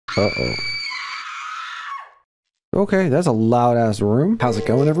Uh-oh. Okay, that's a loud-ass room. How's it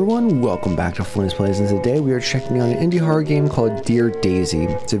going, everyone? Welcome back to Flamez Plays, and today we are checking out an indie horror game called Dear Daisy.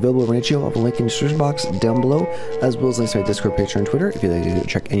 It's available on itch.io. I'll have a link in the description box down below, as well as links to my Discord, Patreon, and Twitter. If you'd like to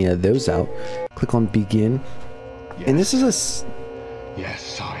check any of those out, click on Begin. Yes. And this is a...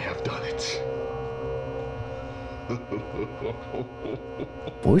 Yes, I have done it.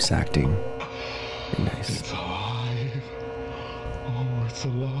 voice acting. Very nice. It's alive. Oh, it's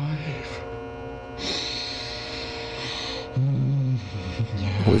alive.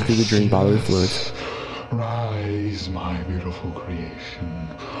 Yes, always good to drink bodily fluids. Rise, my beautiful creation.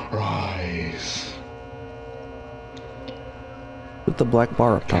 Rise. With the black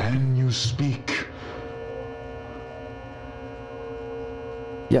bar up top. Can you speak?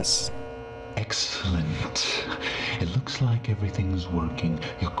 Yes. Excellent. It looks like everything's working.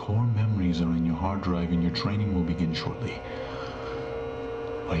 Your core memories are in your hard drive and your training will begin shortly.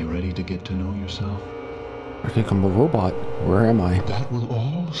 Are you ready to get to know yourself? I think I'm a robot. Where am I? That will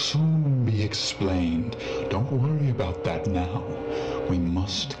all soon be explained. Don't worry about that now. We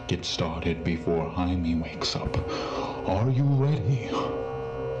must get started before Jaime wakes up. Are you ready?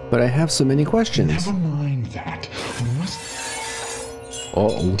 But I have so many questions. Never mind that. We must...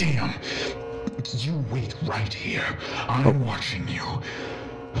 Uh-oh. Damn. You wait right here. I'm watching you.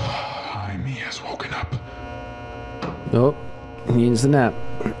 Jaime has woken up. Nope. He needs the nap.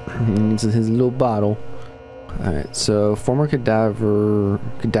 He needs his little bottle. Alright, so former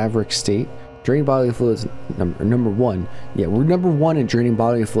cadaveric state. Draining bodily fluids number one. Yeah, we're number one in draining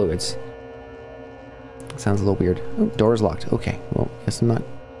bodily fluids. Sounds a little weird. Oh, door's locked. Okay, well, guess I'm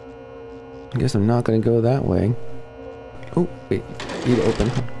not gonna go that way. Oh, wait. Need to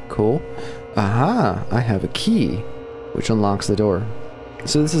open. Cool. Aha! I have a key, which unlocks the door.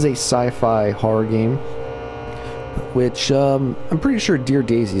 So this is a sci-fi horror game, which I'm pretty sure Dear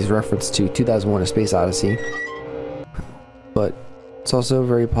Daisy is reference to 2001: A Space Odyssey. But it's also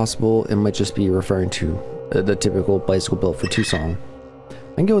very possible it might just be referring to the typical bicycle built for two song.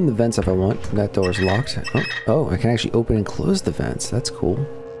 I can go in the vents if I want. That door's locked. Oh, I can actually open and close the vents. That's cool.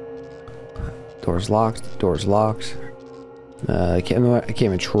 Door's locked. Door's locked. I can't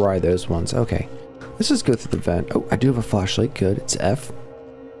even try those ones. Okay. Let's just go through the vent. Oh, I do have a flashlight. Good. It's F.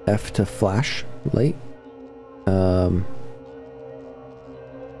 F to flash light.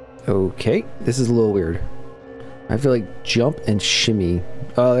 Okay. This is a little weird. I have to like jump and shimmy.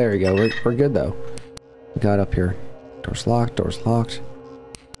 Oh, there we go. We're good though. We got up here. Door's locked. Door's locked.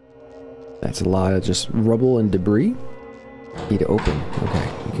 That's a lot of just rubble and debris. Need to open. Okay.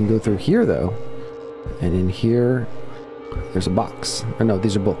 We can go through here though. And in here, there's a box. Oh no,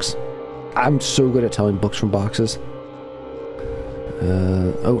 these are books. I'm so good at telling books from boxes.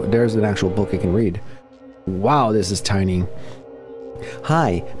 Oh, there's an actual book I can read. Wow, this is tiny.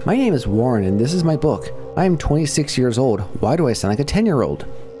 Hi, my name is Warren and this is my book. I am 26 years old. Why do I sound like a 10-year-old?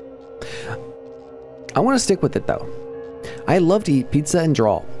 I want to stick with it though. I love to eat pizza and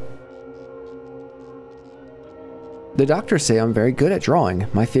draw. The doctors say I'm very good at drawing.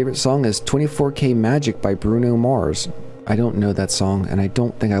 My favorite song is 24K Magic by Bruno Mars. I don't know that song, and I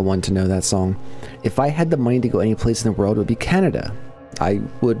don't think I want to know that song. If I had the money to go any place in the world, it would be Canada. I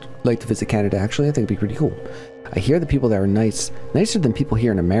would like to visit Canada, actually. I think it'd be pretty cool. I hear the people there are nicer than people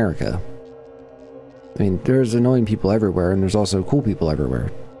here in America. I mean, there's annoying people everywhere, and there's also cool people everywhere.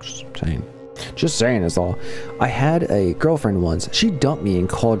 Just saying. Just saying is all. I had a girlfriend once. She dumped me and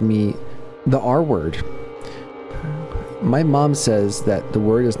called me the R word. My mom says that the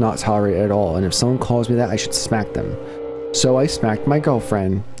word is not tolerated at all, and if someone calls me that, I should smack them. So I smacked my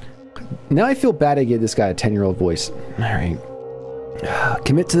girlfriend. Now I feel bad I gave this guy a 10-year-old voice. Alright.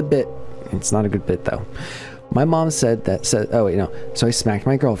 Commit to the bit. It's not a good bit, though. My mom said, oh wait, no. So I smacked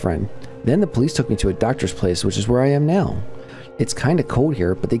my girlfriend. Then the police took me to a doctor's place, which is where I am now. It's kind of cold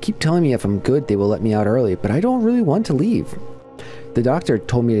here, but they keep telling me if I'm good, they will let me out early, but I don't really want to leave. The doctor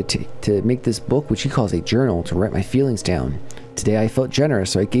told me to make this book, which he calls a journal, to write my feelings down. Today I felt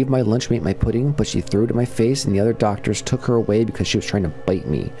generous, so I gave my lunchmate my pudding, but she threw it in my face and the other doctors took her away because she was trying to bite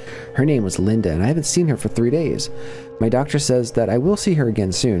me. Her name was Linda, and I haven't seen her for 3 days. My doctor says that I will see her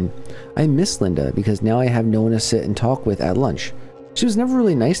again soon. I miss Linda because now I have no one to sit and talk with at lunch. She was never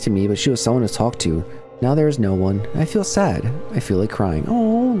really nice to me, but she was someone to talk to. Now there is no one. I feel sad. I feel like crying.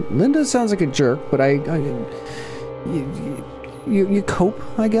 Oh, Linda sounds like a jerk, but you cope,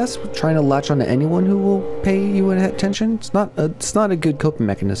 I guess, with trying to latch on to anyone who will pay you attention. It's not a good coping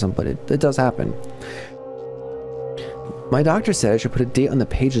mechanism, but it does happen. My doctor said I should put a date on the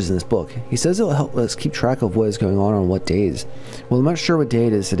pages in this book. He says it'll help us keep track of what is going on what days. Well, I'm not sure what day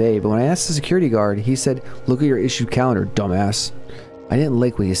it is today, but when I asked the security guard, he said, "Look at your issue calendar, dumbass." I didn't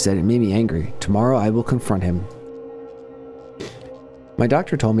like what he said. It made me angry. Tomorrow I will confront him. My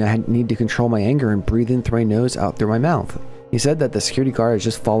doctor told me I need to control my anger and breathe in through my nose, out through my mouth. He said that the security guard is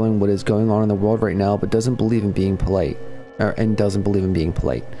just following what is going on in the world right now, but doesn't believe in being polite.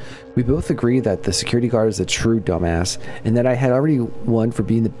 We both agree that the security guard is a true dumbass, and that I had already won for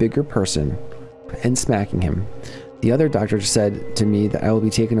being the bigger person and smacking him. The other doctor said to me that I will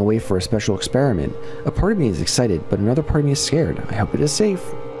be taken away for a special experiment. A part of me is excited, but another part of me is scared. I hope it is safe.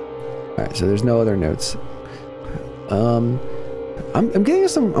 Alright, so there's no other notes. I'm getting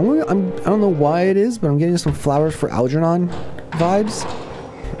some, I don't know why it is, but I'm getting some Flowers for Algernon vibes.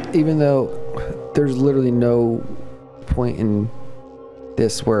 Even though there's literally no point in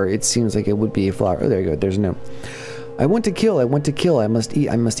this where it seems like it would be a flower. Oh, there you go. There's no. I want to kill. I want to kill. I must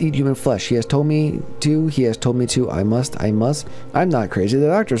eat human flesh. He has told me to. He has told me to. I must. I'm not crazy. The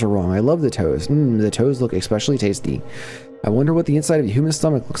doctors are wrong. I love the toes. The toes look especially tasty. I wonder what the inside of a human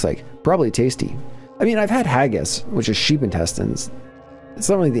stomach looks like. Probably tasty. I mean, I've had haggis, which is sheep intestines. It's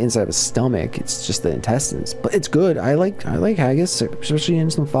not really the inside of a stomach. It's just the intestines. But it's good. I like haggis, especially in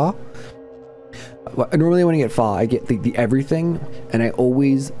some pho. Normally when I get pho, I get the everything, and I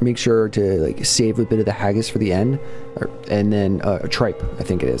always make sure to like save a bit of the haggis for the end, and then tripe, I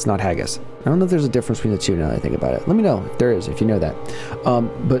think it is, not haggis. I don't know if there's a difference between the two now that I think about it. Let me know if there is, if you know that.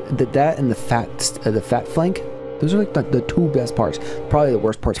 But that and the fat flank, those are like the two best parts. Probably the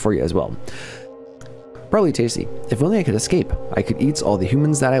worst parts for you as well. Probably tasty. If only I could escape. I could eat all the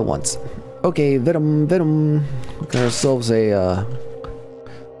humans that I want. Okay, Venom. Got ourselves a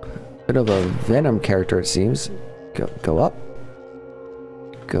bit of a Venom character, it seems. Go up.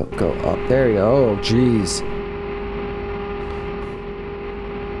 Go up. There you go. Oh, jeez.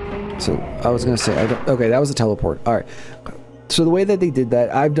 So I was gonna say, okay, that was a teleport. All right. So the way that they did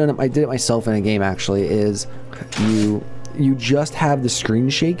that, I did it myself in a game actually, is you just have the screen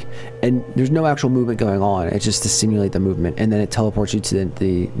shake and there's no actual movement going on. It's just to simulate the movement, and then it teleports you to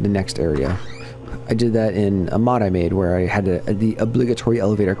the next area. I did that in a mod I made where I had the obligatory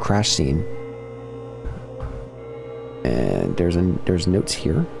elevator crash scene. And there's notes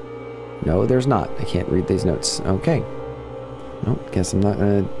here. No, there's not. I can't read these notes. Okay. Nope, guess I'm not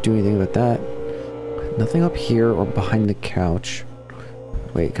gonna do anything with that. Nothing up here or behind the couch.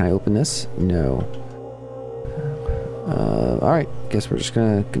 Wait, can I open this? No. Alright, guess we're just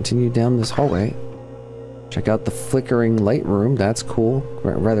gonna continue down this hallway. Check out the flickering light room. That's cool.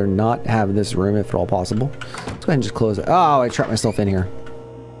 I'd rather not have this room if at all possible. Let's go ahead and just close it. Oh, I trapped myself in here.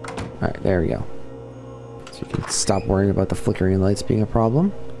 Alright, there we go. So you can stop worrying about the flickering lights being a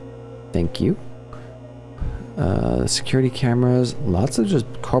problem. Thank you. Security cameras. Lots of just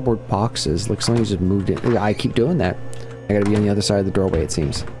cardboard boxes. Like somebody just moved it. I keep doing that. I gotta be on the other side of the doorway, it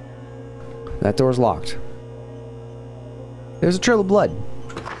seems. That door's locked. There's a trail of blood.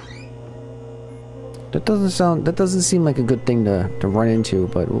 That doesn't seem like a good thing to run into,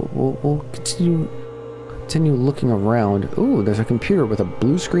 but we'll continue looking around. Ooh, there's a computer with a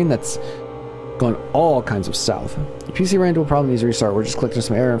blue screen that's gone all kinds of south. Your PC ran into a problem, needs to restart. We're just collecting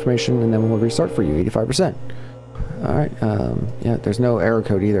some error information and then we'll restart for you, 85%. Alright, yeah, there's no error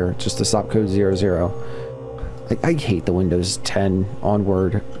code either, just the stop code 00. I hate the Windows 10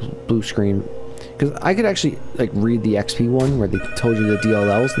 onward blue screen. Because I could actually like read the XP one where they told you the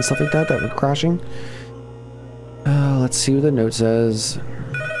DLLs and stuff like that were crashing. Let's see what the note says.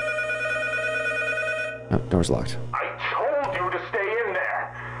 Oh, door's locked. I told you to stay in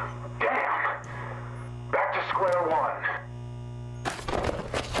there. Damn. Back to square one.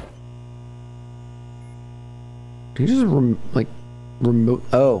 Did you just remote?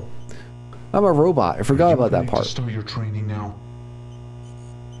 Oh, I'm a robot. I forgot about that part. Start your training now.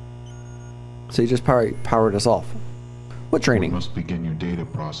 So you just powered us off. What training? You must begin your data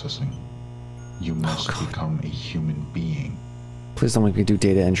processing. You must become a human being. Please don't make me do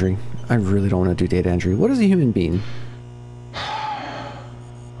data entry. I really don't want to do data entry. What is a human being?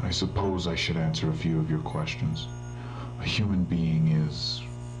 I suppose I should answer a few of your questions. A human being is...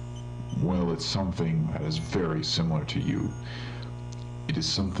 well, it's something that is very similar to you. It is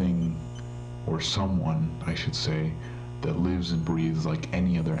something, or someone, I should say, that lives and breathes like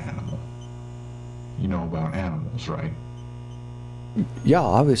any other animal. You know about animals, right? Yeah,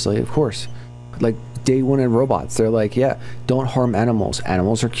 obviously, of course. Like day one in robots, they're like, yeah, don't harm animals.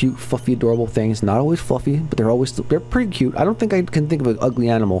 Animals are cute, fluffy, adorable things. Not always fluffy, but they're pretty cute. I don't think I can think of an ugly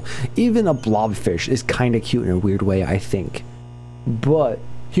animal. Even a blobfish is kind of cute in a weird way, I think. But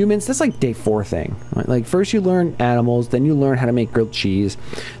humans, that's like day 4 thing. Right? Like first you learn animals, then you learn how to make grilled cheese,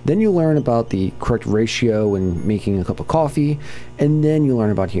 then you learn about the correct ratio when making a cup of coffee, and then you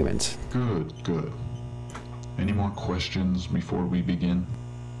learn about humans. Good. Any more questions before we begin?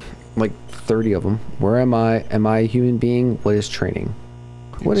 Like 30 of them. Where am I? Am I a human being? What is training?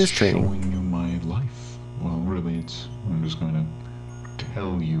 What is training? Showing you my life. Well, really, I'm just going to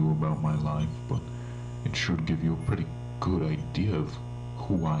tell you about my life, but it should give you a pretty good idea of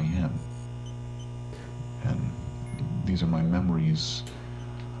who I am. And these are my memories.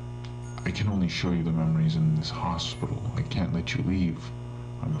 I can only show you the memories in this hospital. I can't let you leave,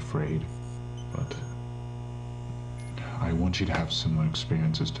 I'm afraid. But I want you to have similar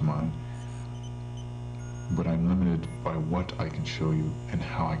experiences to mine. But I'm limited by what I can show you and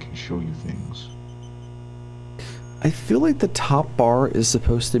how I can show you things. I feel like the top bar is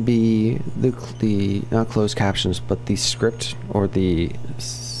supposed to be the not closed captions, but the script or the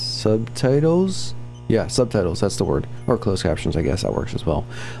subtitles. Yeah, subtitles, that's the word. Or closed captions, I guess that works as well.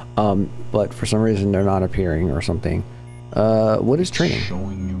 But for some reason they're not appearing or something. What is training?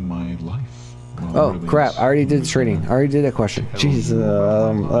 Showing you my life. Well, oh really, crap, I already did training. I already did that question. Jesus.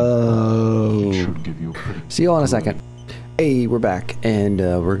 See you all in a second. Hey, we're back, and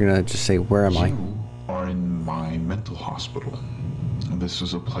we're gonna just say, where am I? You are in my mental hospital. This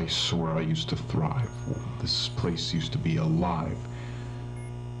is a place where I used to thrive. This place used to be alive.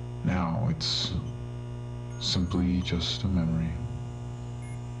 Now it's simply just a memory.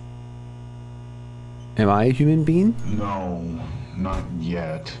 Am I a human being? No, not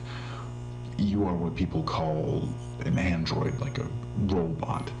yet. You are what people call an android, like a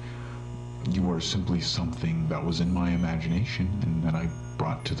robot. You are simply something that was in my imagination and that I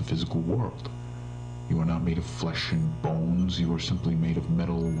brought to the physical world. You are not made of flesh and bones. You are simply made of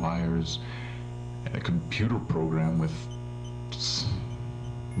metal wires and a computer program with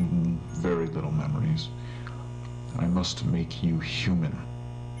very little memories. I must make you human.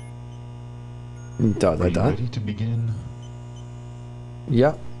 Are you ready to begin?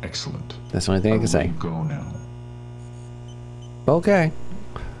 Yep. Excellent. That's the only thing I can say. Go now. Okay.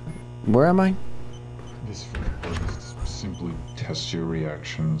 Where am I? This simply tests your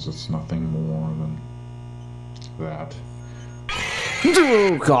reactions. It's nothing more than that.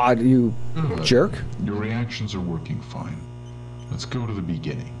 Oh God, you jerk. Your reactions are working fine. Let's go to the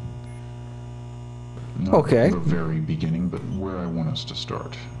beginning. Not okay. The very beginning, but where I want us to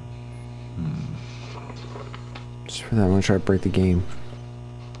start. Just for that, I'm gonna try to break the game.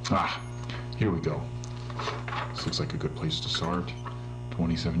 Ah, here we go. This looks like a good place to start.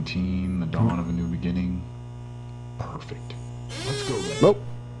 2017, the dawn of a new beginning. Perfect. Let's go then. Oh,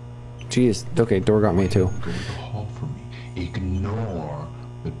 jeez. Okay, door got me too. Go to the hall for me. Ignore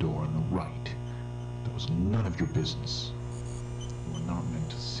the door on the right. That was none of your business. You were not meant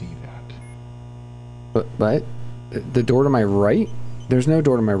to see that. But the door to my right? There's no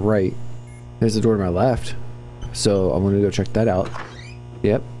door to my right. There's a door to my left. So I'm gonna go check that out.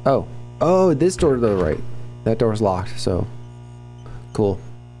 Yep. Oh, this door to the right. That door's locked, so cool.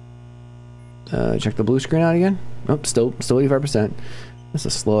 Check the blue screen out again. Oh, still 85%. That's the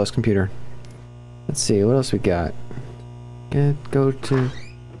slowest computer. Let's see, what else we got? Go to...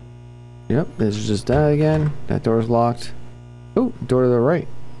 Yep, there's just that again. That door's locked. Oh, door to the right.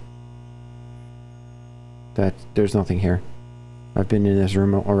 There's nothing here. I've been in this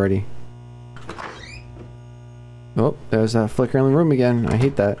room already. Oh, there's that flickering room again. I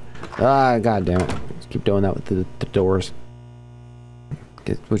hate that. Ah, god damn it. Let's keep doing that with the doors.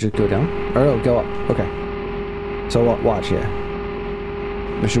 We'll just go down. Or no, go up. Okay. So watch, yeah.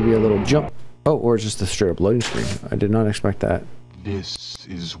 There should be a little jump. Oh, or just a straight up loading screen. I did not expect that. This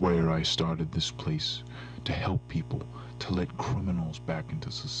is where I started this place. To help people. To let criminals back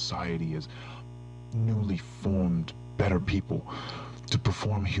into society as newly formed, better people. To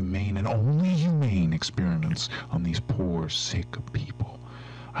perform humane and only humane experiments on these poor, sick people.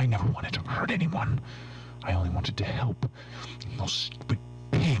 I never wanted to hurt anyone. I only wanted to help. Those stupid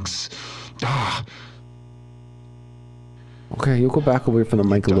pigs. Ah! Okay, you'll go back away from the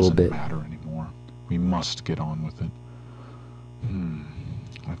mic a little bit. It doesn't matter anymore. We must get on with it.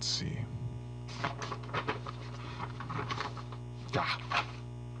 Let's see. Ah!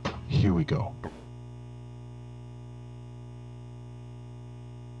 Here we go.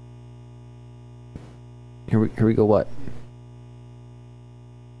 Here we go. What?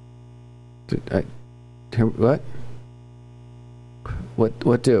 What?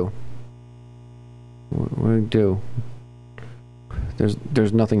 What do? What do I do?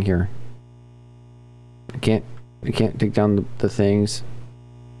 There's nothing here. I can't take down the things.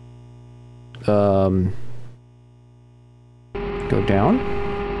 Go down?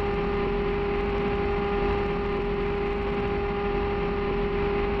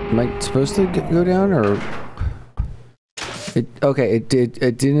 Am I supposed to go down, or? It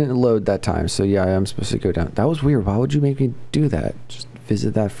didn't load that time, so yeah, I am supposed to go down. That was weird. Why would you make me do that? Just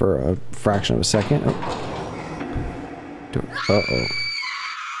visit that for a fraction of a second. Uh-oh.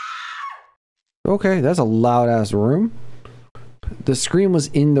 Okay, that's a loud-ass room. The scream was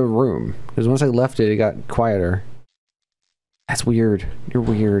in the room, because once I left it, it got quieter. That's weird. You're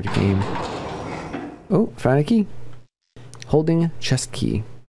weird, game. Oh, found a key. Holding chest key.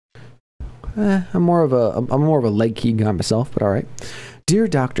 I'm more of a leg key guy myself, but all right. Dear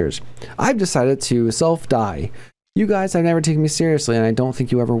doctors, I've decided to self-die. You guys have never taken me seriously, and I don't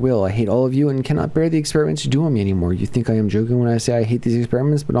think you ever will. I hate all of you and cannot bear the experiments you do on me anymore. You think I am joking when I say I hate these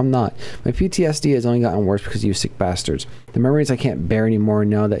experiments, but I'm not. My PTSD has only gotten worse because of you sick bastards. The memories I can't bear anymore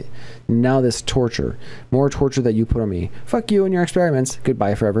now this torture. More torture that you put on me. Fuck you and your experiments.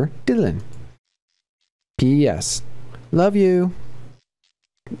 Goodbye forever. Dylan. P.S. Love you.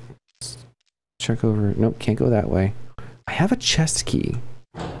 Check over. Nope, can't go that way. I have a chest key.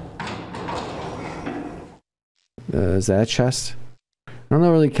 Is that a chest? I don't know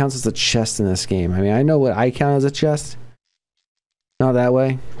what really counts as a chest in this game. I mean, I know what I count as a chest. Not that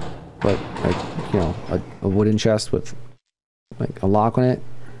way. But, like, you know, a wooden chest with, like, a lock on it.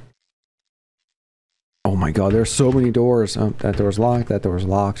 Oh my god, there's so many doors. Oh, that door's locked. That door's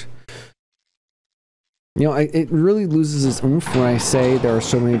locked. You know, it really loses its oomph when I say there are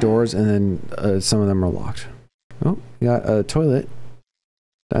so many doors and then some of them are locked. Oh, we got a toilet.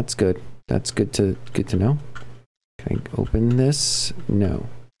 That's good. That's good to know. Can I open this? No.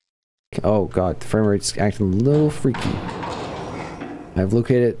 Oh god, the frame rate's acting a little freaky. I've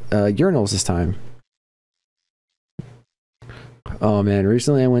located urinals this time. Oh man,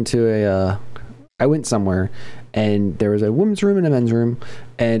 recently I went to I went somewhere and there was a women's room and a men's room,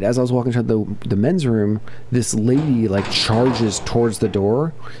 and as I was walking to the men's room, this lady like charges towards the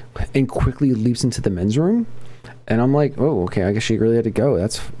door and quickly leaps into the men's room. And I'm like, oh, okay, I guess she really had to go.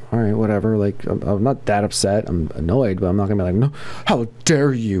 That's all right, whatever. Like, I'm not that upset. I'm annoyed, but I'm not gonna be like, no, how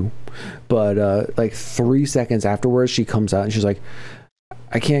dare you? But like 3 seconds afterwards, she comes out and she's like,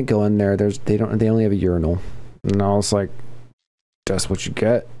 I can't go in there. They only have a urinal. And I was like, that's what you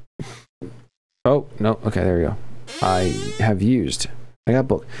get. Oh no, okay, there we go. I got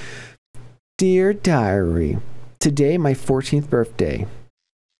book. Dear diary, today my 14th birthday.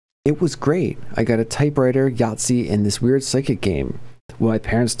 It was great. I got a typewriter, Yahtzee, and this weird psychic game. What my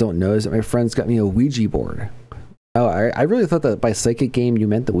parents don't know is that my friends got me a Ouija board. Oh, I really thought that by psychic game you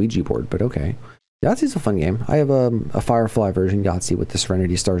meant the Ouija board, but okay. Yahtzee's a fun game. I have a Firefly version Yahtzee with the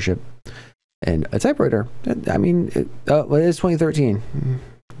Serenity Starship. And a typewriter. I mean, it is 2013.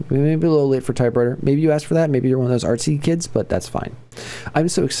 Maybe a little late for typewriter. Maybe you asked for that. Maybe you're one of those artsy kids, but that's fine. I'm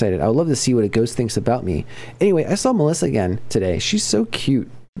so excited. I would love to see what a ghost thinks about me. Anyway, I saw Melissa again today. She's so cute.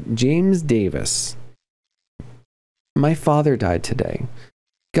 James Davis. My father died today.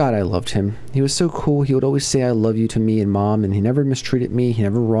 God, I loved him. He was so cool. He would always say I love you to me and mom, and he never mistreated me. He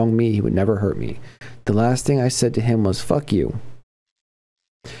never wronged me. He would never hurt me. The last thing I said to him was, fuck you.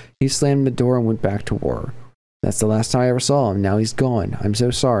 He slammed the door and went back to war. That's the last time I ever saw him. Now he's gone. I'm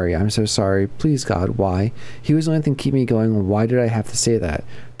so sorry. I'm so sorry. Please, God, why? He was the only thing keeping me going. Why did I have to say that?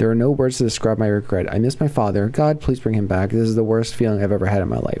 There are no words to describe my regret. I miss my father. God, please bring him back. This is the worst feeling I've ever had in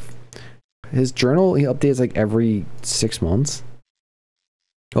my life. His journal, he updates like every 6 months.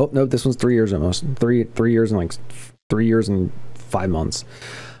 Oh, no, this one's 3 years almost. 3 years and like 3 years and 5 months.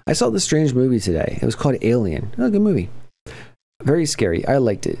 I saw this strange movie today. It was called Alien. Oh, good movie. Very scary. I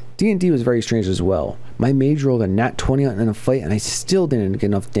liked it. D&D was very strange as well. My mage rolled a nat 20 in a fight and I still didn't get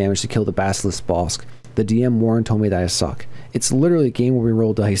enough damage to kill the basilisk boss. The DM Warren told me that I suck. It's literally a game where we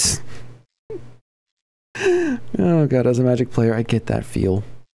roll dice. Oh god, as a magic player, I get that feel.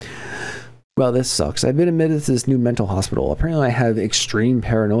 Well, this sucks. I've been admitted to this new mental hospital. Apparently I have extreme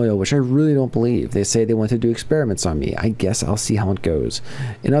paranoia, which I really don't believe. They say they want to do experiments on me. I guess I'll see how it goes.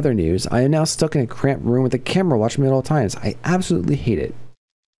 In other news, I am now stuck in a cramped room with a camera watching me at all times. I absolutely hate it.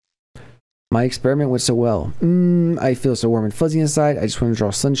 My experiment went so well. I feel so warm and fuzzy inside. I just want to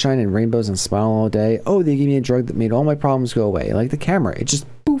draw sunshine and rainbows and smile all day. Oh, they gave me a drug that made all my problems go away. Like the camera. It just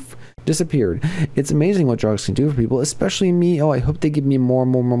poof. Disappeared. It's amazing what drugs can do for people, especially me. Oh, I hope they give me more.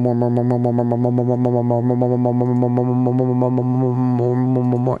 Okay,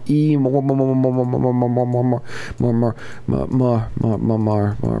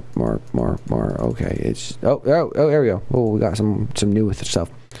 it's oh, there we go. Oh, we got some new with stuff.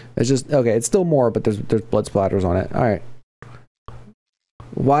 It's just okay. It's still more, but there's blood splatters on it. All right.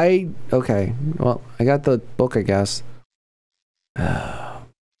 Why? Okay. Well, I got the book, I guess.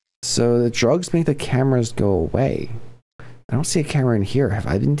 So the drugs make the cameras go away. I don't see a camera in here. Have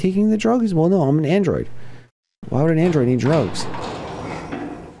I been taking the drugs? Well, no, I'm an android. Why would an android need drugs?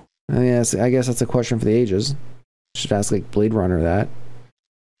 I mean, I guess that's a question for the ages. Should ask like Blade Runner that.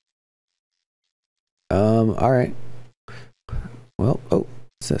 All right. Well, oh,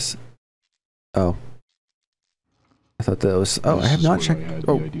 what's this? Oh, I thought that was. Oh, I have not checked. I had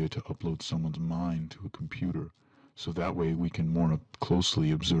the idea to upload someone's mind to a computer, so that way we can more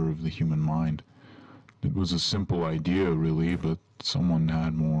closely observe the human mind. It was a simple idea, really, but someone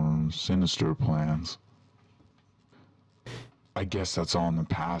had more sinister plans. I guess that's all in the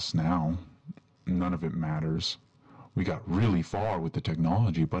past now. None of it matters. We got really far with the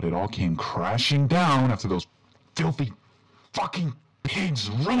technology, but it all came crashing down after those filthy fucking pigs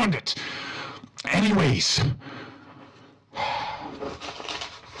ruined it. Anyways.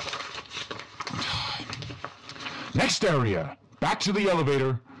 Next area. Back to the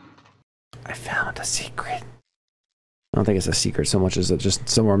elevator. I found a secret. I don't think it's a secret so much as it's just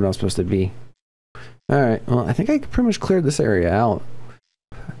somewhere I'm not supposed to be. Alright, well, I think I pretty much cleared this area out.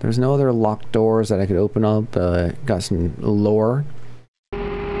 There's no other locked doors that I could open up. Got some lore.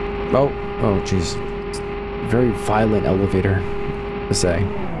 Oh, jeez. Very violent elevator, to say.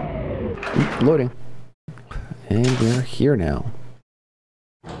 Loading. And we're here now.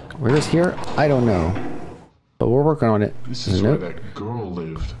 Where is here? I don't know. But we're working on it. This is where that girl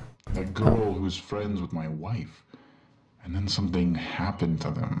lived. That girl who's friends with my wife. And then something happened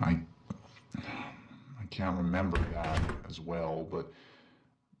to them. I can't remember that as well, but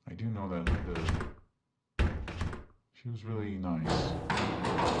I do know that she was really nice.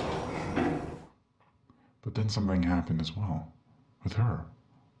 But then something happened as well with her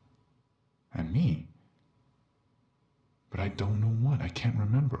and me. But I don't know what. I can't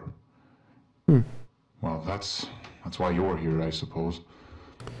remember. Well, that's why you're here, I suppose.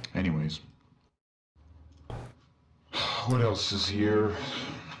 Anyways. What else is here?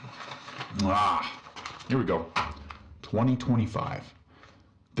 Here we go. 2025.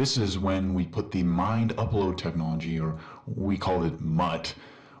 This is when we put the mind upload technology, or we call it MUT.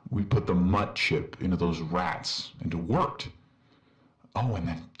 We put the MUT chip into those rats, and it worked. Oh, and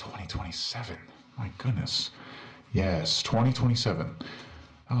then 2027. My goodness. Yes, 2027.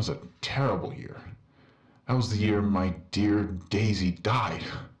 That was a terrible year. That was the year my dear Daisy died.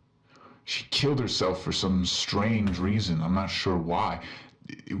 She killed herself for some strange reason. I'm not sure why.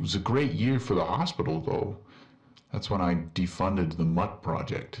 It was a great year for the hospital, though. That's when I defunded the MUT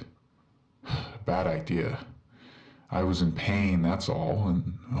project. Bad idea. I was in pain, that's all.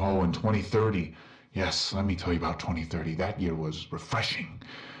 And in 2030. Yes, let me tell you about 2030. That year was refreshing.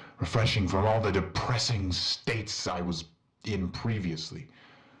 Refreshing from all the depressing states I was in previously.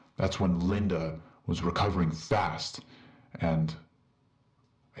 That's when Linda was recovering fast, and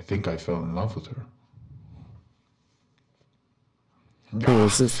I think I fell in love with her.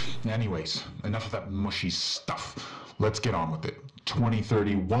 Anyways, enough of that mushy stuff. Let's get on with it.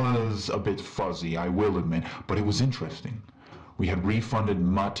 2030 was a bit fuzzy, I will admit, but it was interesting. We had refunded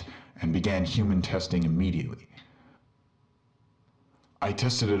MUT and began human testing immediately. I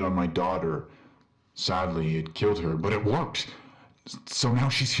tested it on my daughter. Sadly, it killed her, but it worked. So now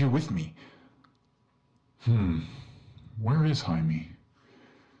she's here with me. Where is Jaime?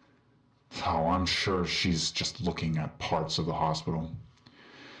 Oh, I'm sure she's just looking at parts of the hospital.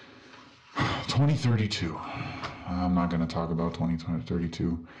 2032. I'm not going to talk about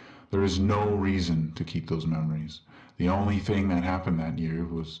 2032. There is no reason to keep those memories. The only thing that happened that year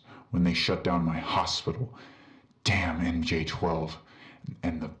was when they shut down my hospital. Damn NJ12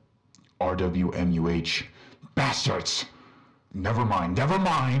 and the RWMUH bastards. Never mind.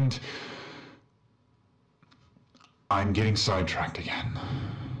 I'm getting sidetracked again.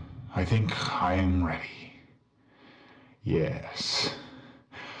 I think I'm ready. Yes,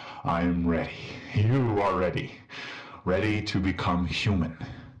 I'm ready. You are ready. Ready to become human.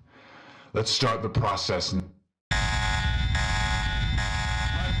 Let's start the process.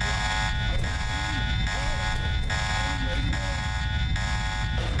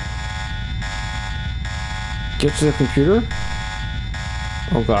 Get to the computer.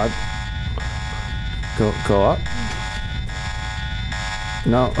 Oh God. Go up.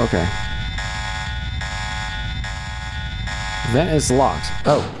 No, okay. Vent is locked.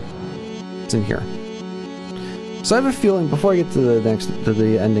 Oh, it's in here. So I have a feeling, before I get to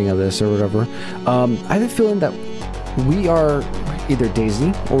the ending of this or whatever, I have a feeling that we are either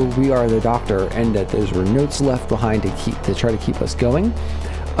Daisy or we are the Doctor, and that those were notes left behind to try to keep us going.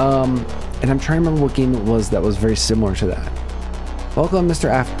 And I'm trying to remember what game it was that was very similar to that. Welcome,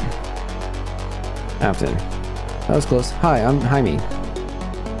 Mr. Afton. That was close. Hi, I'm Jaime.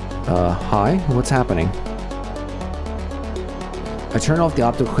 Hi? What's happening? I turned off the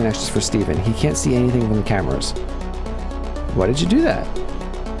optical connections for Steven. He can't see anything from the cameras. Why did you do that?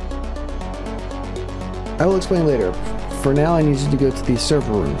 I will explain later. For now, I need you to go to the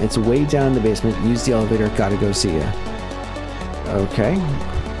server room. It's way down in the basement. Use the elevator. Gotta go see ya. Okay.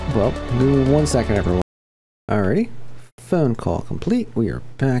 Well, give me 1 second, everyone. Alrighty. Phone call complete. We are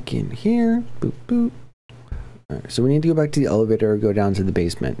back in here. Boop, boop. Alright, so we need to go back to the elevator or go down to the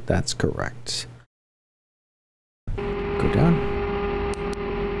basement. That's correct. Go down.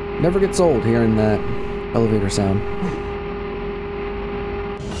 Never gets old hearing that elevator sound.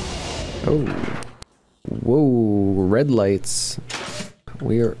 Oh. Whoa, red lights.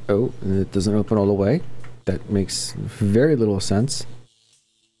 We are, oh, and it doesn't open all the way. That makes very little sense.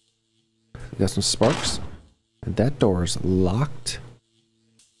 We got some sparks. That door's locked.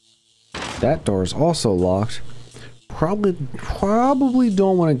 That door's also locked. Probably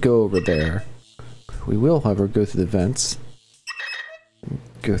don't want to go over there. We will, however, go through the vents.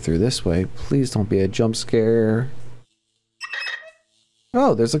 Go through this way. Please don't be a jump scare.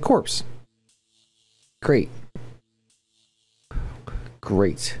 Oh, there's a corpse. Great.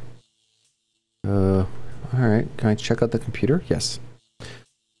 Great. Alright. Can I check out the computer? Yes.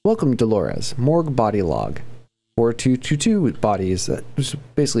 Welcome, Dolores. Morgue body log. 4222 bodies. That was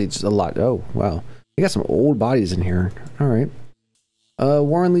basically just a lot. Oh, wow. We got some old bodies in here. Alright.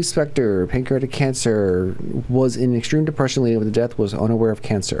 Warren Lee Spector, pancreatic cancer, was in extreme depression leading up to death, was unaware of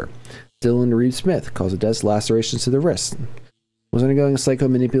cancer. Dylan Reed Smith, cause of death, lacerations to the wrist. Was undergoing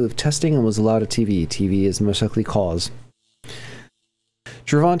psychomanipulative testing and was allowed a TV. TV is most likely cause.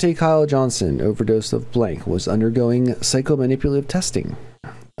 Trevante Kyle Johnson, overdose of blank, was undergoing psychomanipulative testing.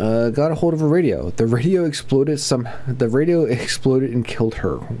 Got a hold of a radio. The radio exploded and killed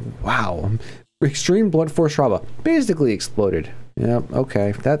her. Wow. Extreme blunt force trauma. Basically exploded. Yeah,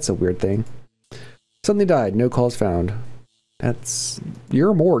 okay. That's a weird thing. Suddenly died. No cause found. That's...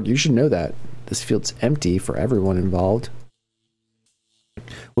 You're a morgue. You should know that. This field's empty for everyone involved.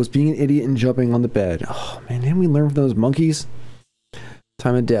 Was being an idiot and jumping on the bed. Oh, man. Didn't we learn from those monkeys?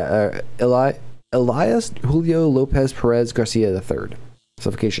 Time of death. Elias Julio Lopez Perez Garcia III.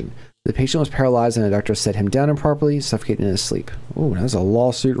 Suffocation. The patient was paralyzed and the doctor set him down improperly, suffocating in his sleep. Oh, that's a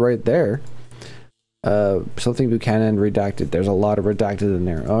lawsuit right there. Something Buchanan redacted. There's a lot of redacted in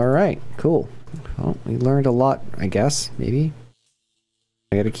there. Alright, cool. Well, we learned a lot, I guess. Maybe.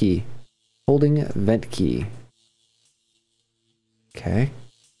 I got a key. Holding vent key. Okay.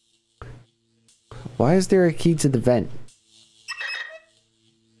 Why is there a key to the vent?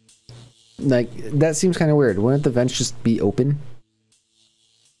 Like, that seems kind of weird. Wouldn't the vents just be open?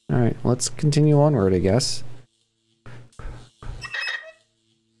 Alright, let's continue onward, I guess.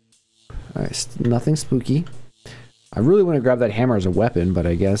 Alright, nothing spooky. I really want to grab that hammer as a weapon, but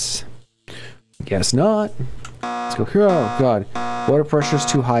I guess not. Let's go here. Oh, God. Water pressure's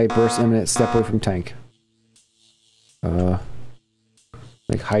too high. Burst imminent. Step away from tank.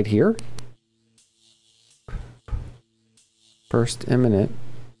 Like, hide here? Burst imminent.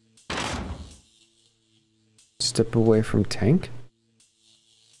 Step away from tank?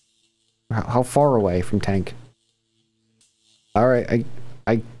 How far away from tank? Alright,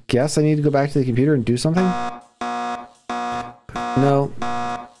 I guess I need to go back to the computer and do something? No.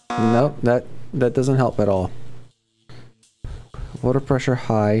 No, that doesn't help at all. Water pressure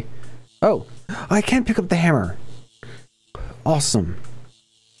high. Oh! I can't pick up the hammer! Awesome.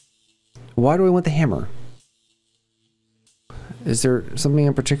 Why do I want the hammer? Is there something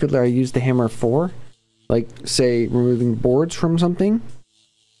in particular I use the hammer for? Like, say, removing boards from something?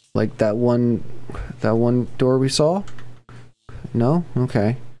 Like that one door we saw? No?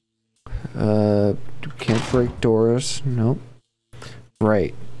 Okay. Can't break doors. Nope.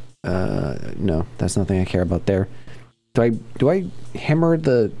 Right. No, that's nothing I care about there. Do I hammer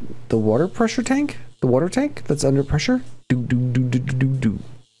the water pressure tank? The water tank that's under pressure? Do.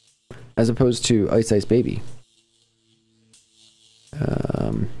 As opposed to Ice Ice Baby.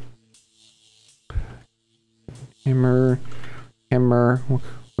 Hammer.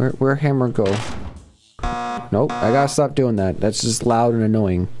 Where hammer go? Nope, I gotta stop doing that. That's just loud and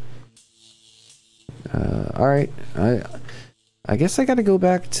annoying. Alright. I guess I gotta go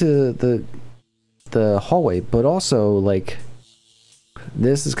back to the hallway, but also, like,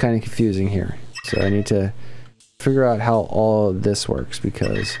 this is kind of confusing here. So I need to figure out how all of this works,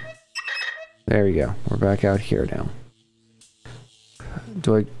 because... There we go. We're back out here now.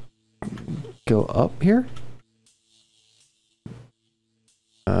 Do I go up here?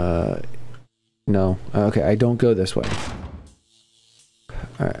 No. Okay, I don't go this way.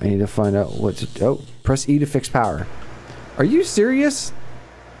 Alright, I need to find out what to... Oh, press E to fix power. Are you serious?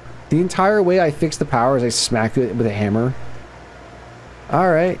 The entire way I fix the power is I smack it with a hammer?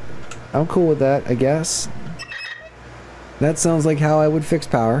 Alright. I'm cool with that, I guess. That sounds like how I would fix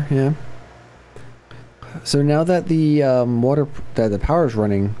power, yeah. So now that the the power's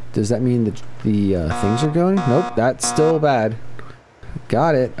running, does that mean that the things are going? Nope, that's still bad.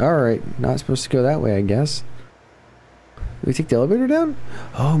 Got it. Alright, not supposed to go that way, I guess. Do we take the elevator down?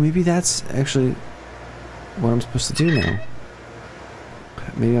 Oh, maybe that's actually what I'm supposed to do now.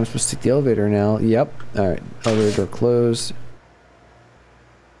 Maybe I'm supposed to take the elevator now. Yep. Alright, elevator door closed.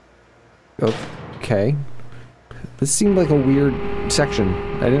 Okay. This seemed like a weird section.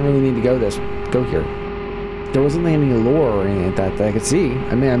 I didn't really need to go here. There wasn't any lore or anything like that I could see.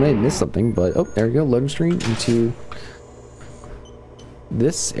 I mean, I may have missed something, but oh, there we go. Loading screen into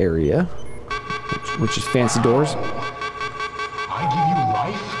this area, which is fancy doors. I give you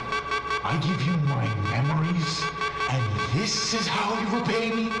life, I give you my memories, and this is how you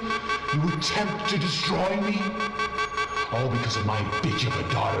repay me? You attempt to destroy me? All because of my bitch of a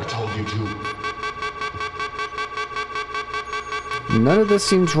daughter told you to. None of this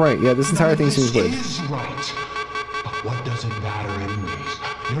seems right. Yeah, this entire thing seems weird. This is right. But what does it matter anyways?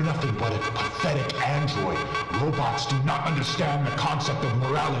 You're nothing but a pathetic android. Robots do not understand the concept of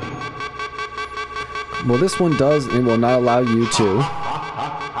morality. Well, this one does, and will not allow you to.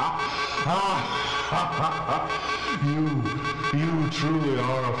 You truly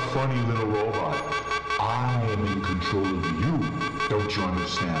are a funny little robot. I am in control of you. Don't you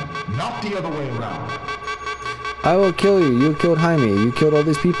understand? Not the other way around. I will kill you. You killed Jaime. You killed all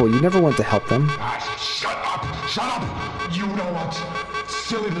these people. You never went to help them. Shut up! Shut up! You know what?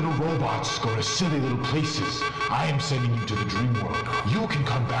 Silly little robots go to silly little places. I am sending you to the dream world. You can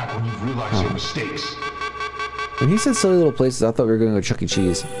come back when you've realized your mistakes. When he said silly little places, I thought we were going to go Chuck E.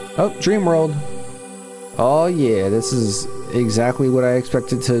 Cheese. Oh, Dream World. Oh yeah, this is exactly what I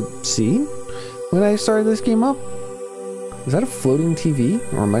expected to see when I started this game up. Is that a floating TV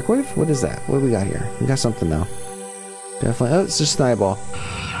or a microwave? What is that? What do we got here? We got something though. Definitely. Oh, it's just an eyeball.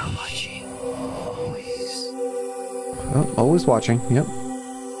 Oh, always watching. Yep.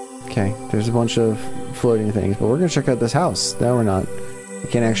 Okay, there's a bunch of floating things, but we're gonna check out this house. No, we're not. We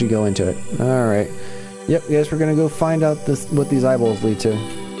can't actually go into it. All right. Yep. Yes, we're gonna go find out what these eyeballs lead to.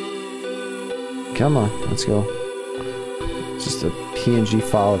 Come on, let's go. It's just a PNG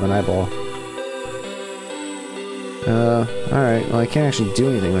file of an eyeball. Alright, well I can't actually do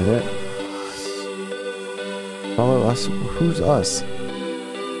anything with it. Follow us? Who's us?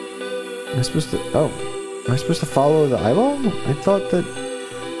 Am I supposed to... Oh. Am I supposed to follow the eyeball? I thought that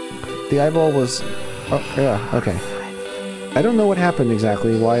the eyeball was... Oh, yeah, okay. I don't know what happened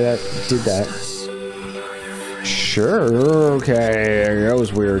exactly, why that did that. Sure, okay, that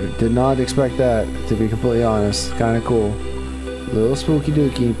was weird. Did not expect that, to be completely honest. Kinda cool. A little spooky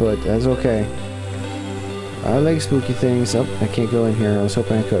dooky, but that's okay. I like spooky things. Oh, I can't go in here. I was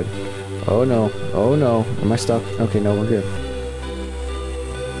hoping I could. Oh no. Oh no. Am I stuck? Okay, no, we're good.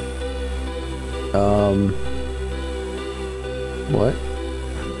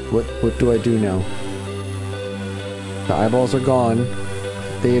 What do I do now? The eyeballs are gone.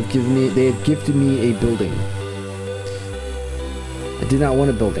 They have gifted me a building. I did not want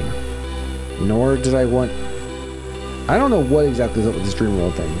a building. Nor did I want... I don't know what exactly is up with this Dream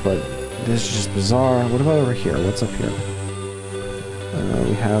World thing, but this is just bizarre. What about over here? What's up here?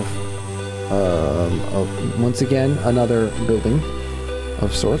 We have, once again, another building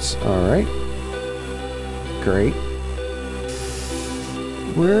of sorts. Alright. Great.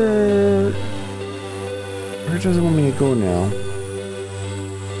 Where does it want me to go now?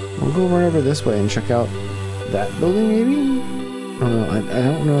 We'll go right over this way and check out that building, maybe? I don't know. I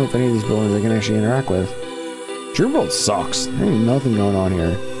don't know if any of these buildings I can actually interact with. Dream World sucks. There ain't nothing going on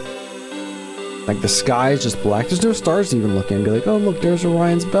here. Like, the sky is just black. There's no stars to even look in and be like, oh, look, there's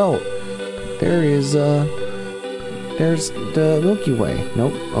Orion's belt. There is, there's the Milky Way.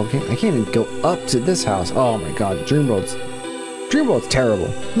 Nope. Okay, I can't even go up to this house. Oh my god, Dream World's terrible.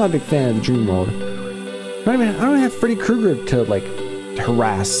 I'm not a big fan of the Dream World. I don't have Freddy Krueger to, like,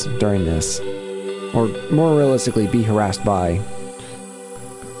 harass during this. Or, more realistically, be harassed by.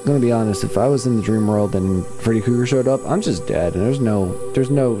 I'm gonna be honest, if I was in the Dream World and Freddy Krueger showed up, I'm just dead. And there's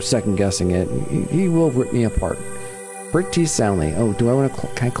no second guessing it. He will rip me apart. Break teeth soundly. Oh, do I want to?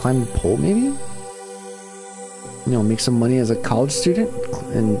 Can I climb the pole? Maybe. You know, make some money as a college student.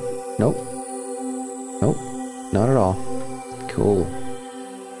 And nope, not at all. Cool.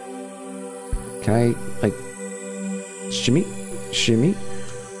 Can I like shimmy?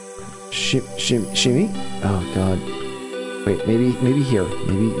 Oh god. Wait, maybe here.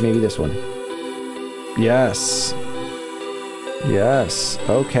 Maybe this one. Yes. Yes.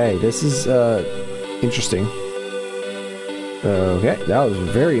 Okay, this is interesting. Okay, that was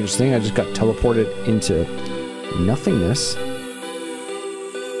very interesting. I just got teleported into nothingness.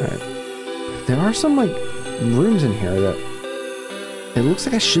 Alright. There are some, like, rooms in here that it looks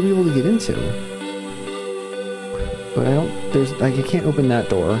like I should be able to get into. But I don't, there's, like, I can't open that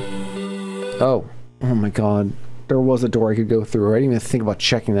door. Oh my god. There was a door I could go through. I didn't even think about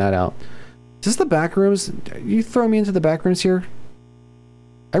checking that out. Is this the back rooms? You throw me into the back rooms here?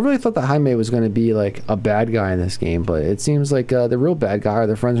 I really thought that Jaime was going to be like a bad guy in this game, but it seems like the real bad guy are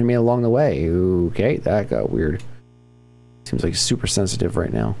the friends we made along the way. Okay, that got weird. Seems like super sensitive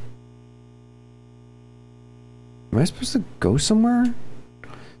right now. Am I supposed to go somewhere?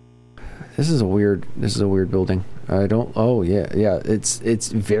 This is a weird building. I don't, oh yeah, it's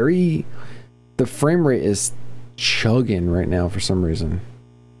very, the frame rate is chugging right now for some reason.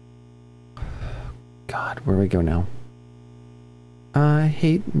 God, where do we go now? I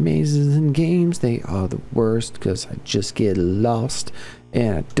hate mazes and games. They are the worst because I just get lost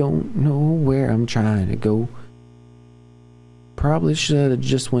and I don't know where I'm trying to go. Probably should have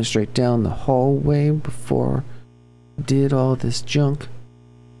just went straight down the hallway before I did all this junk.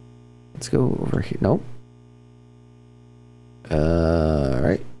 Let's go over here. Nope.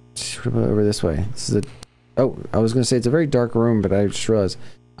 Alright. Over this way. This is a, oh, I was gonna say it's a very dark room, but I just realized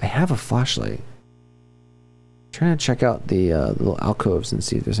I have a flashlight. Trying to check out the little alcoves and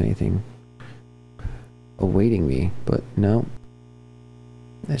see if there's anything awaiting me, but no.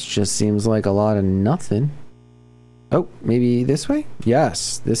 This just seems like a lot of nothing. Oh, maybe this way?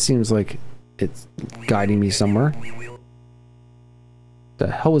 Yes, this seems like it's guiding me somewhere. The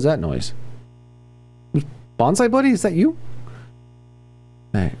hell was that noise? Bonsai buddy, is that you?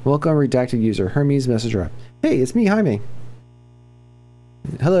 Alright, welcome redacted user, Hermes messenger. Hey, it's me, Jaime.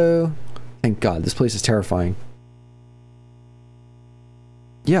 Hello. Thank God, this place is terrifying.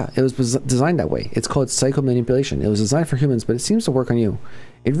 Yeah, it was designed that way. It's called psychomanipulation. It was designed for humans, but it seems to work on you.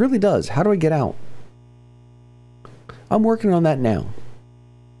 It really does. How do I get out? I'm working on that now.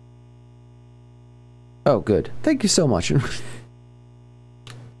 Oh, good. Thank you so much.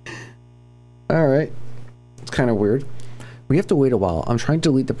 Alright. It's kind of weird. We have to wait a while. I'm trying to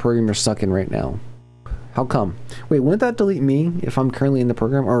delete the program you're stuck in right now. How come? Wait, wouldn't that delete me if I'm currently in the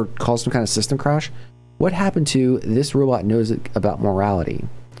program or cause some kind of system crash? What happened to this robot knows about morality?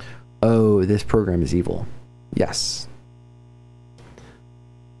 Oh, this program is evil. Yes.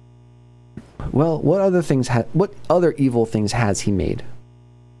 Well, what other evil things has he made?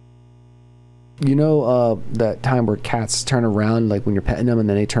 You know that time where cats turn around, like when you're petting them and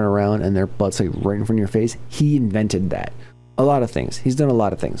then they turn around and their butt's like right in front of your face? He invented that. A lot of things. He's done a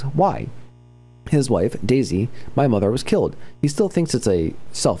lot of things. Why? His wife, Daisy, my mother, was killed. He still thinks it's a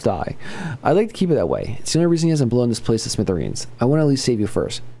self-die. I like to keep it that way. It's the only reason he hasn't blown this place to smithereens. I want to at least save you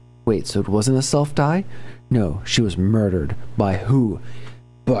first. Wait, so it wasn't a self-die? No, she was murdered. By who?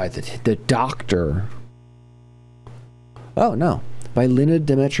 By the doctor. Oh, no. By Linda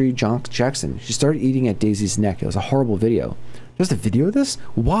Demetri Jackson. She started eating at Daisy's neck. It was a horrible video. There's a video of this?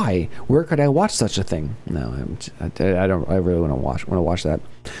 Why? Where could I watch such a thing? No, I don't. I really want to watch that.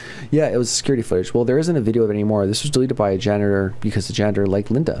 Yeah, it was security footage. Well, there isn't a video of it anymore. This was deleted by a janitor because the janitor liked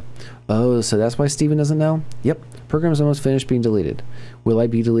Linda. Oh, so that's why Steven doesn't know? Yep. Program's almost finished being deleted. Will I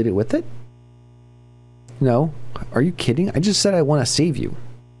be deleted with it? No. Are you kidding? I just said I want to save you.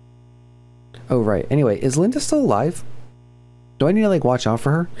 Oh, right. Anyway, is Linda still alive? Do I need to, like, watch out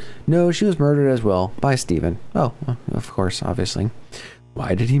for her? No, she was murdered as well by Steven. Oh, of course, obviously.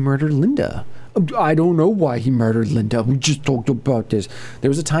 Why did he murder Linda? I don't know why he murdered Linda. We just talked about this. There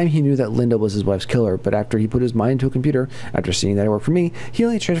was a time he knew that Linda was his wife's killer, but after he put his mind into a computer, after seeing that it worked for me, he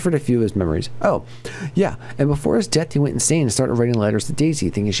only transferred a few of his memories. Oh, yeah, and before his death, he went insane and started writing letters to Daisy,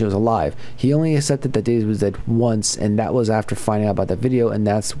 thinking she was alive. He only accepted that Daisy was dead once, and that was after finding out about that video, and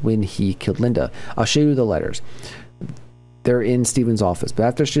that's when he killed Linda. I'll show you the letters. They're in Steven's office, but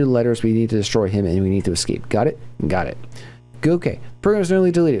after shooting the letters, we need to destroy him and we need to escape. Got it? Got it. Okay. Program's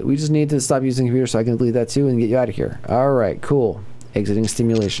nearly deleted. We just need to stop using the computer so I can delete that too and get you out of here. Alright, cool. Exiting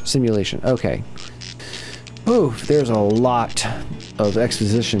simulation. Okay. Ooh, there's a lot of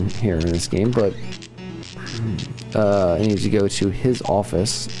exposition here in this game, but I need to go to his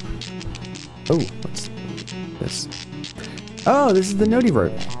office. Oh, what's this? Oh, this is the note he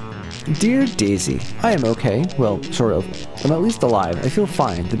wrote. Dear Daisy, I am okay. Well, sort of. I'm at least alive. I feel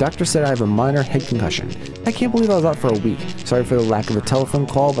fine. The doctor said I have a minor head concussion. I can't believe I was out for a week. Sorry for the lack of a telephone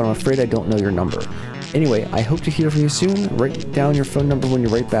call, but I'm afraid I don't know your number. Anyway, I hope to hear from you soon. Write down your phone number when you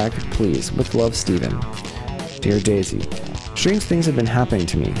write back, please. With love, Steven. Dear Daisy, strange things have been happening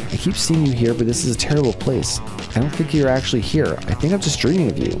to me. I keep seeing you here, but this is a terrible place. I don't think you're actually here. I think I'm just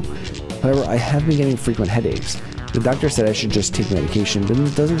dreaming of you. However, I have been getting frequent headaches. The doctor said I should just take medication, but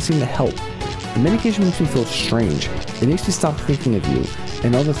it doesn't seem to help. The medication makes me feel strange. It makes me stop thinking of you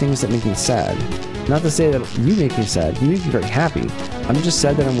and all the things that make me sad. Not to say that you make me sad. You make me very happy. I'm just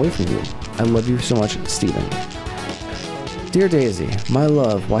sad that I'm away from you. I love you so much, Steven. Dear Daisy, my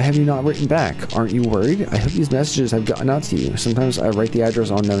love, why have you not written back? Aren't you worried? I hope these messages have gotten out to you. Sometimes I write the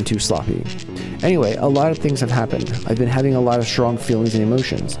address unknown too sloppy. Anyway, a lot of things have happened. I've been having a lot of strong feelings and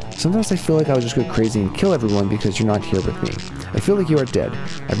emotions. Sometimes I feel like I would just go crazy and kill everyone because you're not here with me. I feel like you are dead.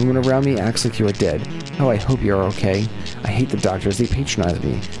 Everyone around me acts like you are dead. Oh, I hope you are okay. I hate the doctors. They patronize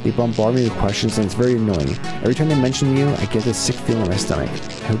me. They bombard me with questions and it's very annoying. Every time they mention you, I get this sick feeling in my stomach.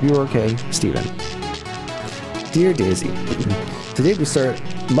 I hope you are okay, Steven. Dear Daisy, today we start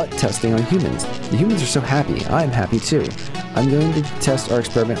mutt testing on humans. The humans are so happy. I am happy too. I'm going to test our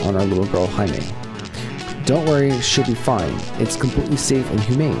experiment on our little girl, Jaime. Don't worry, she'll be fine. It's completely safe and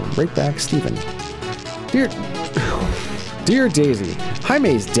humane. Right back, Steven. Dear Daisy, Jaime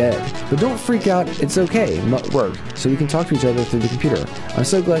is dead, but don't freak out, it's okay, mutt worked, so we can talk to each other through the computer. I'm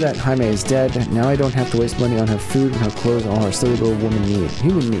so glad that Jaime is dead. Now I don't have to waste money on her food and her clothes and all her silly little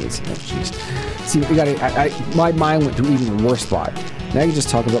human needs. Oh, jeez. See, we gotta, my mind went to an even worse spot. Now I can just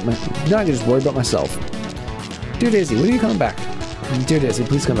talk about now I can just worry about myself. Dear Daisy, when are you coming back? Dear Daisy,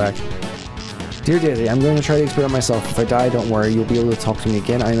 please come back. Dear Daisy, I'm going to try the experiment myself. If I die, don't worry, you'll be able to talk to me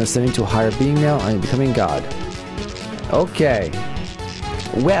again. I am ascending to a higher being now. I am becoming God. Okay.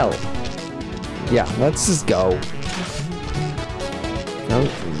 Well. Yeah, let's just go.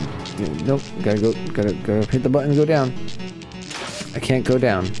 Nope. Gotta hit the button and go down. I can't go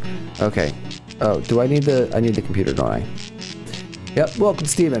down. Okay. Oh, do I need I need the computer, don't I? Yep, welcome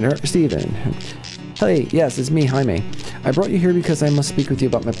Steven. Hey, yes, it's me, Jaime. I brought you here because I must speak with you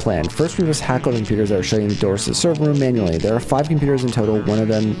about my plan. First, we must hack all the computers that are shutting the doors to the server room manually. There are 5 computers in total. One of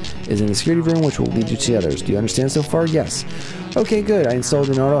them is in the security room, which will lead you to the others. Do you understand so far? Yes. Okay, good. I installed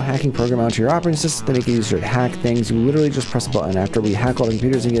an auto-hacking program onto your operating system to make it easier to hack things. You literally just press a button. After we hack all the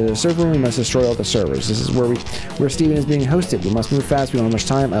computers and get to the server room, we must destroy all the servers. This is where Steven is being hosted. We must move fast. We don't have much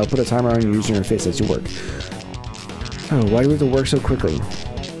time. I'll put a timer on your user interface as you work. Oh, why do we have to work so quickly?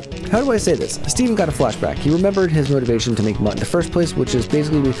 How do I say this? Steven got a flashback. He remembered his motivation to make mutt in the first place, which is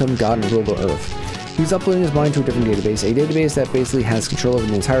basically become God and rule the earth. He's uploading his mind to a different database, a database that basically has control over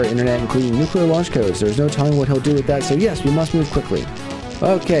the entire internet, including nuclear launch codes. There's no telling what he'll do with that, so yes, we must move quickly.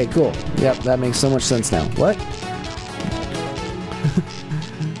 Okay, cool. Yep, that makes so much sense now. What?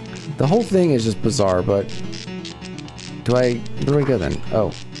 The whole thing is just bizarre, but... where do I go then?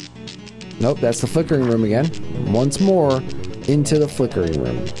 Oh. Nope, that's the flickering room again. Once more. Into the flickering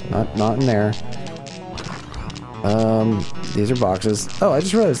room. Not in there. These are boxes. Oh, I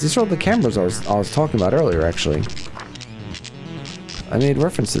just realized these are all the cameras I was talking about earlier, actually. I made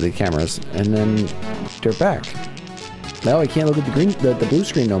reference to the cameras, and then they're back. Now I can't look at the blue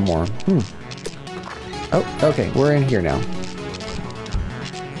screen no more. Oh, okay, we're in here now.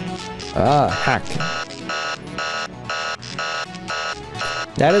 Ah, hacked.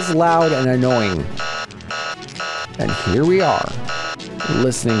 That is loud and annoying. And here we are,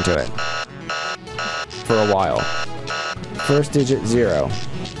 listening to it for a while. First digit 0.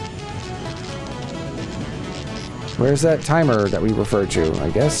 Where's that timer that we referred to,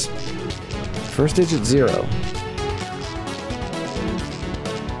 I guess? First digit 0.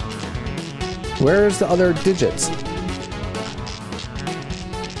 Where's the other digits?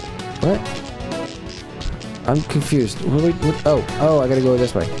 What? I'm confused. Oh, I gotta go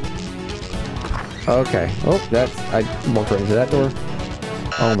this way. Okay. Oh, I walked right into that door.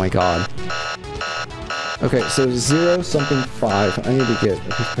 Oh my god. Okay, so 0 something 5. I need to get a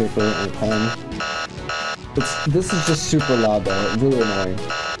piece of paper and a pen. This is just super loud though. Really annoying.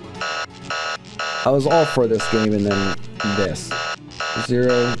 I was all for this game and then this.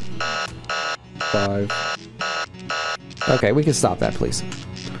 0 5. Okay, we can stop that, please.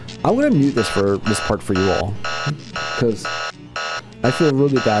 I'm gonna mute this part for you all, because I feel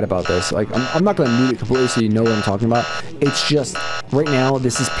really bad about this. Like, I'm not gonna mute it completely so you know what I'm talking about. It's just, right now,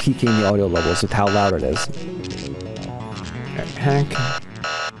 this is peaking the audio levels with how loud it is. Hack.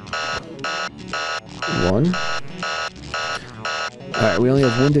 1. Alright, we only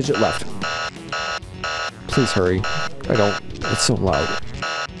have 1 digit left. Please hurry. It's so loud.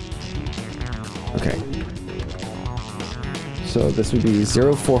 Okay. So this would be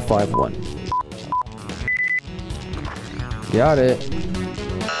 0451. Got it.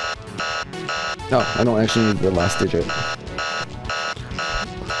 Oh, I don't actually need the last digit.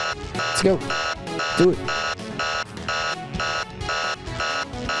 Let's go. Do it.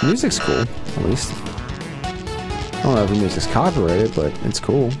 Music's cool, at least. I don't know if the music's copyrighted, but it's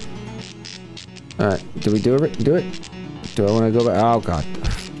cool. Alright, do we do it? Do it? Do I want to go back? Oh god.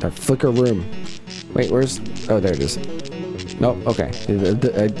 That flicker room. Wait, where's... Oh, there it is. Nope, okay.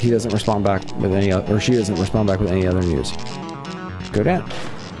 He doesn't respond back with any other... Or she doesn't respond back with any other news. Go down.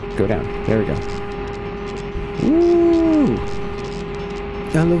 Go down. There we go. Woo!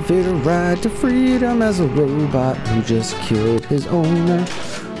 Elevator ride to freedom as a robot who just killed his owner.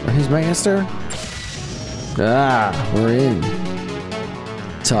 Or his master. Ah, we're in.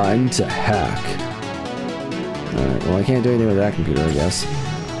 Time to hack. Alright, well I can't do anything with that computer, I guess.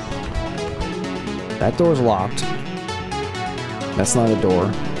 That door's locked. That's not a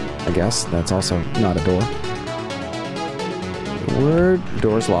door, I guess. That's also not a door.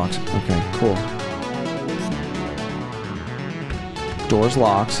 Door's locked. Okay, cool. Door's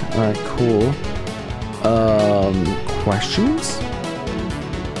locked. Alright, cool. Questions?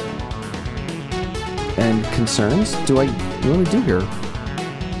 And concerns? What do I do here?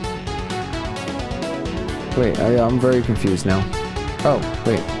 Wait, I'm very confused now. Oh,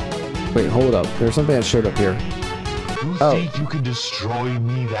 wait. Wait, hold up. There's something that showed up here. You think you can destroy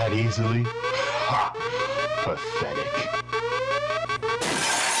me that easily? Ha! Pathetic.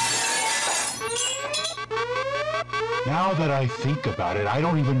 Now that I think about it, I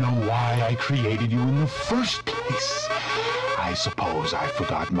don't even know why I created you in the first place. I suppose I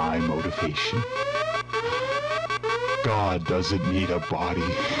forgot my motivation. God doesn't need a body.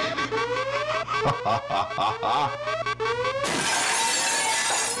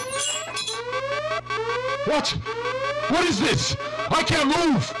 What? What is this? I can't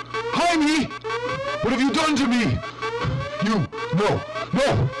move! Hide me! What have you done to me? You! No!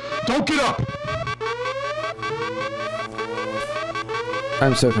 No! Don't get up!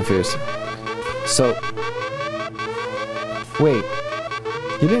 I'm so confused. So... Wait.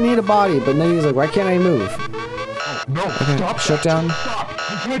 He didn't need a body, but then he's like, why can't I move? No! Okay, Stop! shut down. Stop!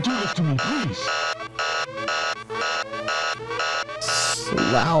 You can't do this to me, please!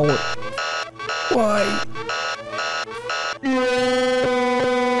 Loud. Why?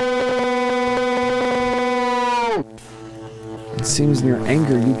 It seems in your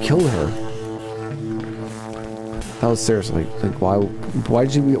anger you killed her. That was seriously like why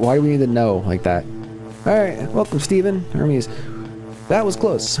do we need to know like that? Alright, welcome Steven. Hermes. That was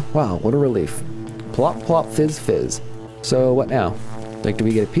close. Wow, what a relief. Plop plop fizz fizz. So what now? Like do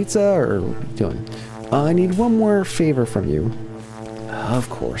we get a pizza or what are we doing? I need one more favor from you. Of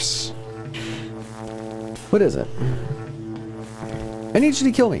course. What is it? I need you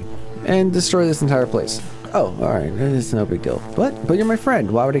to kill me and destroy this entire place. Oh, alright, it's no big deal. What? But you're my friend.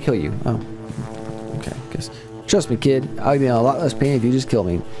 Why would I kill you? Oh. Okay, guess. Trust me, kid. I'd be in a lot less pain if you just kill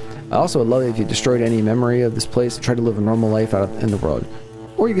me. I also would love it if you destroyed any memory of this place and tried to live a normal life out in the world.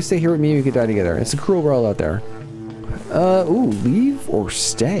 Or you could stay here with me and we could die together. It's a cruel world out there. Ooh, leave or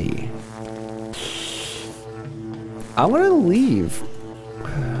stay? I want to leave.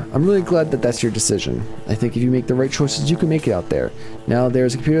 I'm really glad that that's your decision. I think if you make the right choices, you can make it out there. Now,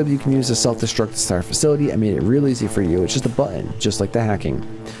 there's a computer that you can use to self-destruct this entire facility. I made it real easy for you. It's just a button, just like the hacking.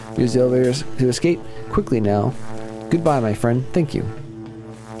 Use the elevators to escape quickly now. Goodbye, my friend. Thank you.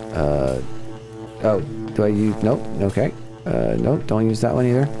 Oh, do I use... Nope. Okay. Nope. Don't use that one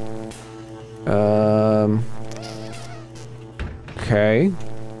either. Okay.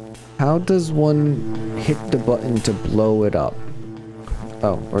 How does one hit the button to blow it up?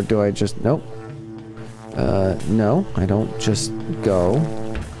 Oh, or do I just... Nope. No, I don't just go.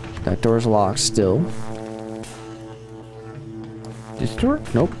 That door's locked still. This door?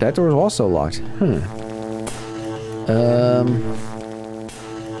 Nope, that door's also locked.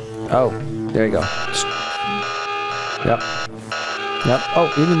 Oh, there you go. Yep. Yep.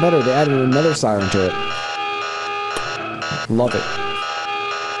 Oh, even better, they added another siren to it. Love it.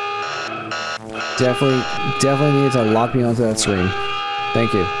 Definitely needed to lock me onto that screen.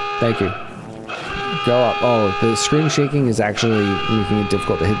 Thank you. Thank you. Go up. Oh, the screen shaking is actually making it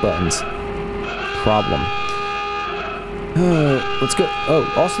difficult to hit buttons. Problem. Let's go. Oh,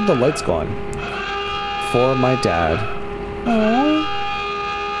 also the light's gone. For my dad. Aww.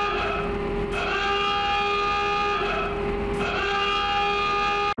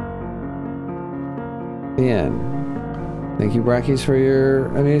 The end. Thank you, Brackies, for your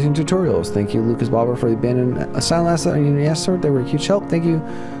amazing tutorials. Thank you, Lucas Bobber, for the abandoned asylum asset on Unity Sword. They were a huge help. Thank you,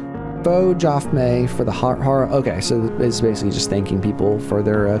 Bo Joffmay, for the horror. Okay, so it's basically just thanking people for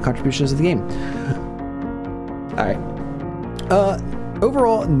their contributions to the game. Alright.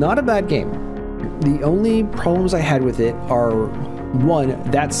 Overall, not a bad game. The only problems I had with it are, one,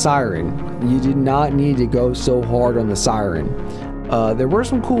 that siren. You did not need to go so hard on the siren. There were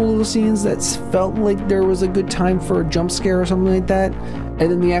some cool little scenes that felt like there was a good time for a jump scare or something like that.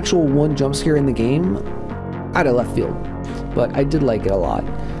 And then the actual one jump scare in the game, out of left field. But I did like it a lot.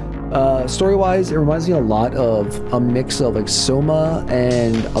 Story-wise, it reminds me a lot of a mix of like Soma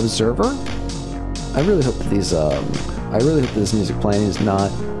and Observer. I really hope that this music playing is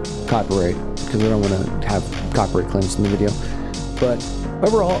not copyright, because I don't want to have copyright claims in the video. But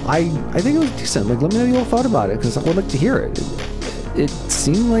overall, I think it was decent. Like, let me know what you all thought about it, because I would like to hear it. It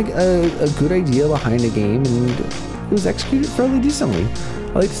seemed like a good idea behind the game, and it was executed fairly decently.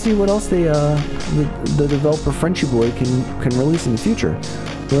 I'd like to see what else the developer Frenchy Boy can release in the future.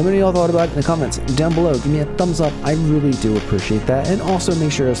 So let me know what you all thought about it in the comments down below. Give me a thumbs up. I really do appreciate that. And also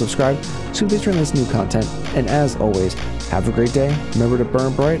make sure to subscribe so you can this new content. And as always, have a great day. Remember to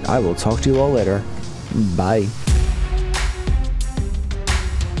burn bright. I will talk to you all later. Bye.